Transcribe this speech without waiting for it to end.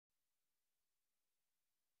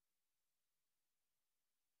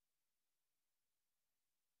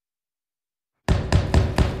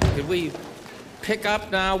we pick up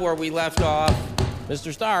now where we left off?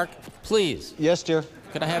 Mr. Stark, please. Yes, dear.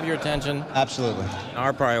 Could I have your attention? Absolutely.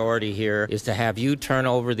 Our priority here is to have you turn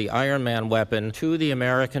over the Iron Man weapon to the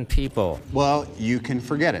American people. Well, you can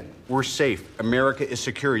forget it. We're safe. America is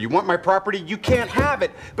secure. You want my property? You can't have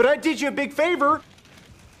it. But I did you a big favor.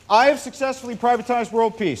 I have successfully privatized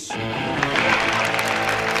world peace. We're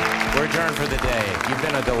adjourned for the day. You've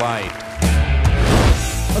been a delight.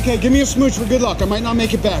 Okay, give me a smooch for good luck. I might not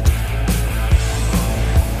make it back.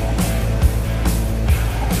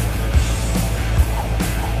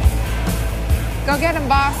 Go get him,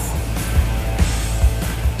 boss.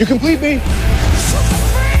 You complete me.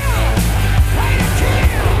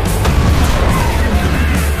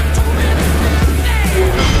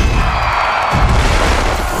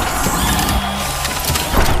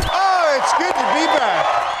 Oh, it's good to be back.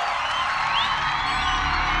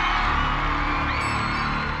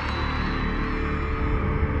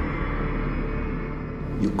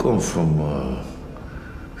 You come from a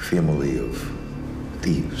family of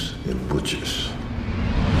thieves and butchers.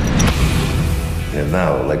 And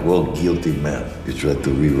now, like all guilty men, you try to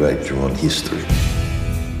rewrite your own history.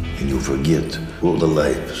 And you forget all the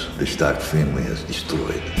lives the Stark family has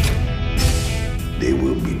destroyed. There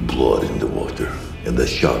will be blood in the water, and the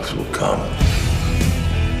sharks will come.